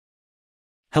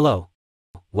Hello.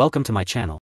 Welcome to my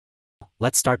channel.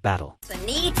 Let's start battle. For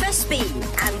Need for Speed,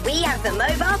 and we have the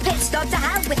mobile pit stop to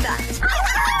help with that.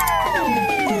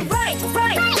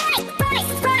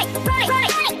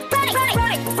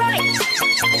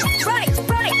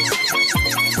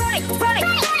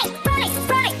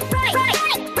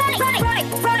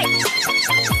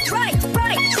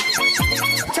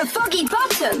 To foggy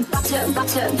bottom, bottom,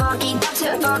 bottom, foggy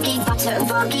bottom, foggy bottom,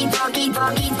 foggy, foggy,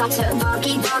 foggy bottom,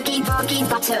 foggy, foggy, foggy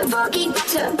bottom, foggy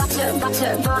bottom, bottom,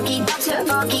 bottom, foggy bottom,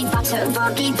 foggy bottom,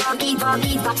 foggy, foggy,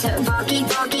 foggy bottom, foggy,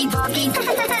 foggy, foggy.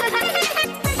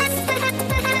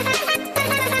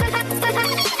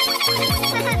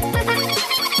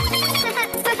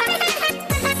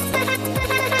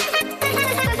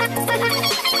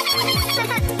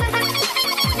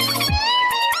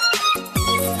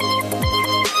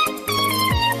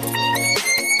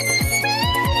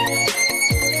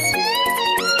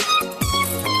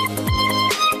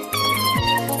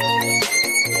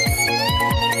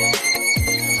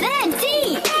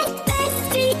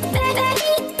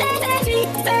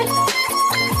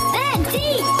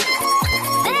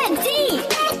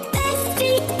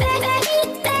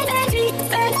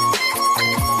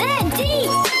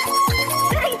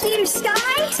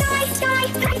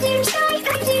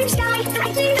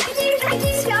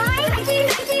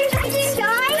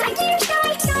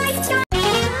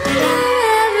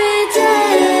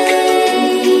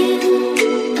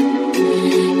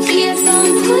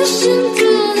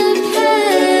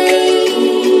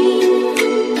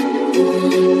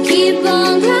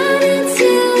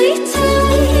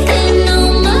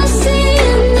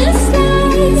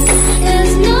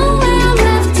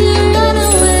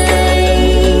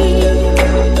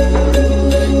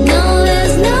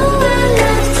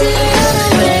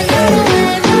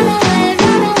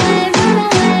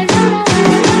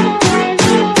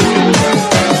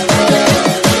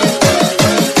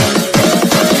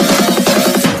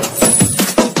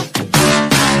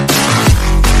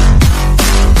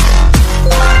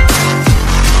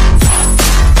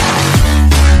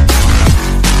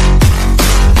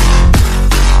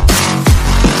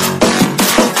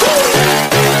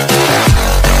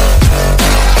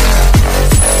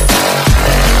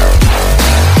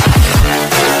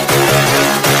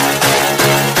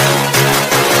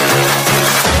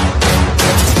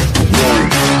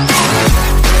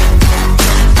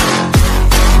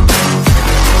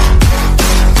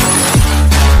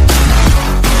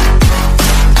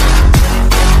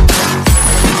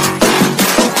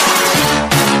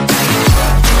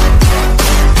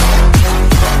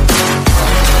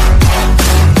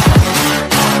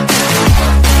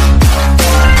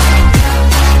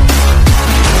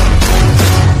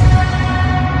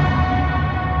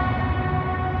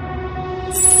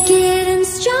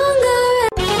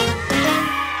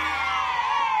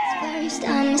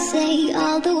 Say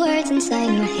all the words inside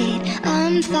my head.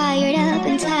 I'm fired up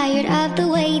and tired of the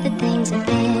way that things have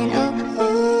been. Oh,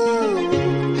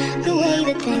 ooh, the way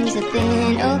that things have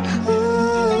been. Oh, ooh.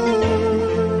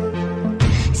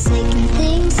 Second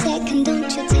thing, second,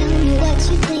 don't you tell me what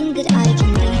you think that I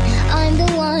can be. I'm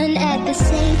the one at the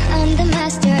same. I'm the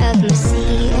master of my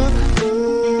sea. Oh,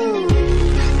 ooh,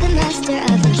 the master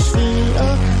of my sea.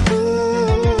 Oh,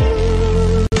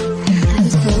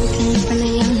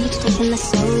 my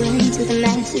soul into the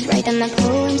masses, writing my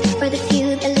poems for the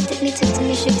few that looked at me, took to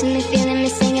me, shook to me, feeling me,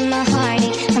 singing my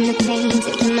heartache. From the pain,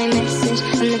 taking my message,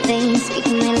 from the vein,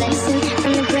 speaking my lesson,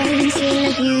 from the brain, seeing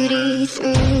the beauty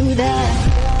through the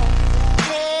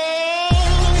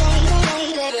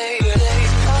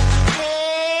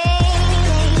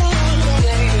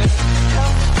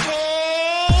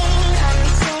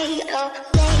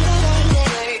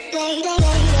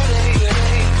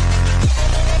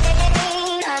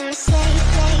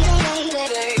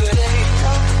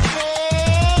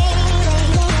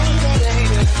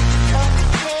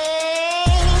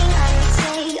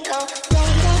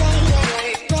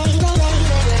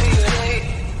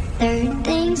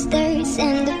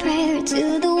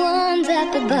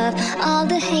above. All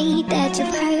the hate that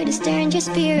you've heard has turned your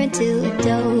spirit to a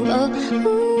dove. Oh,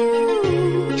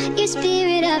 ooh, your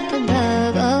spirit up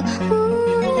above. Oh, ooh.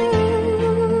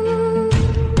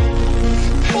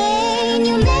 Pain,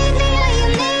 you made me a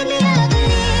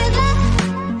believer,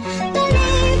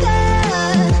 believer.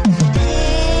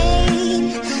 Pain,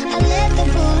 I let the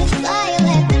bullets fly, I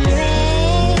let them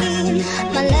rain.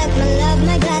 My love,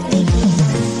 my God, they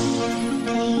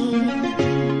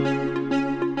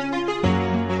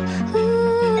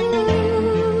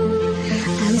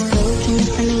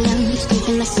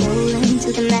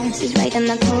the masses, writing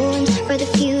my poems for the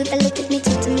few that looked at me,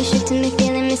 took to me, shook to me,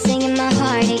 feeling me, singing my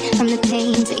heartache. From the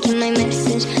pain, speaking my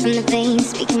message. From the veins,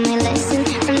 speaking my lesson.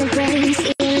 From the brain,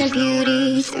 seeing the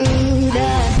beauty through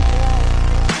the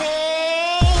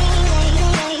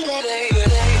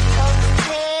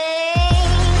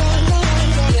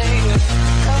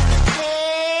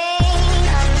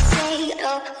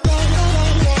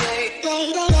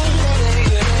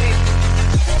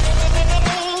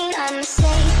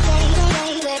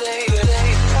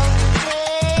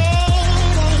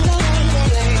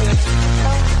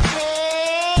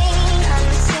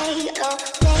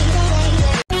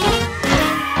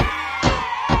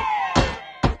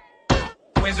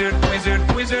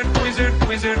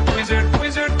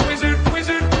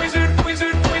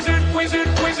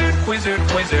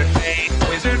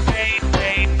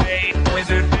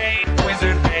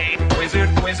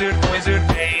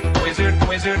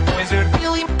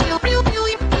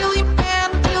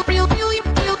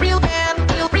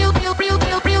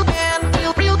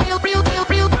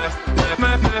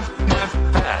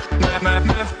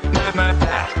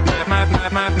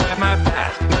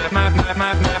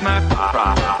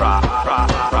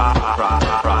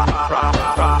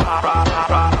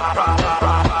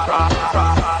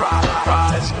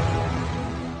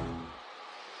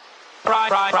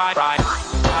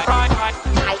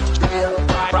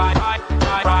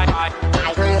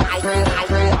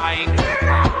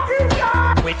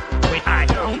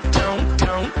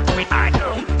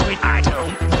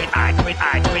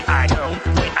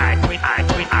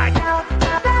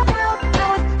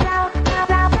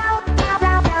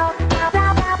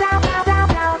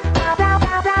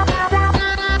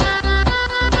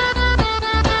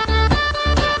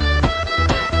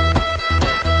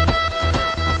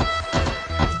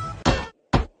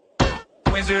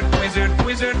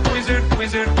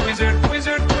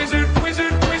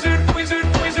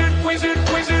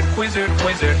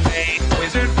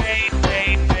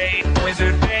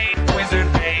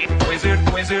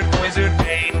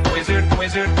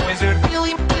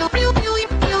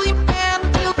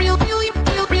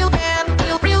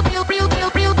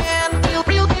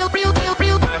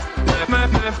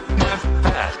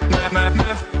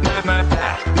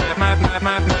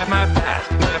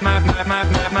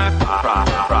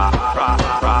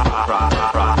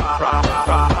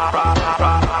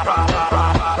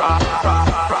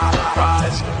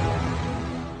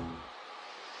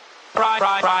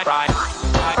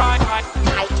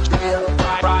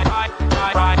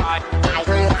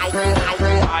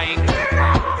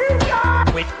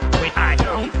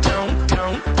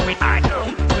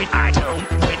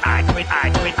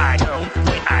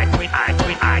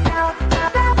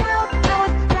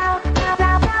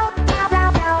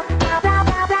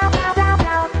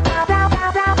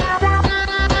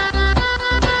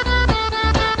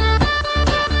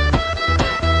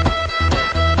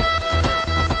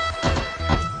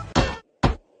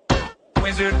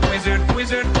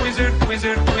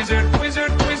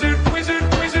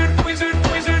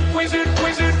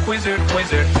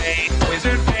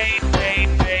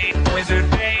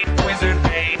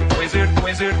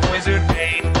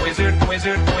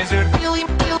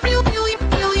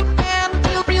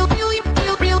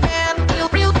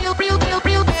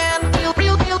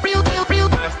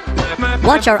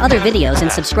Watch our other videos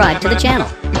and subscribe to the channel.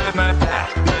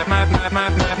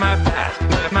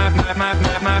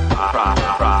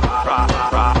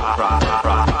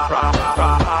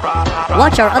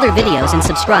 Watch our other videos and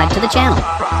subscribe to the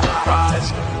channel.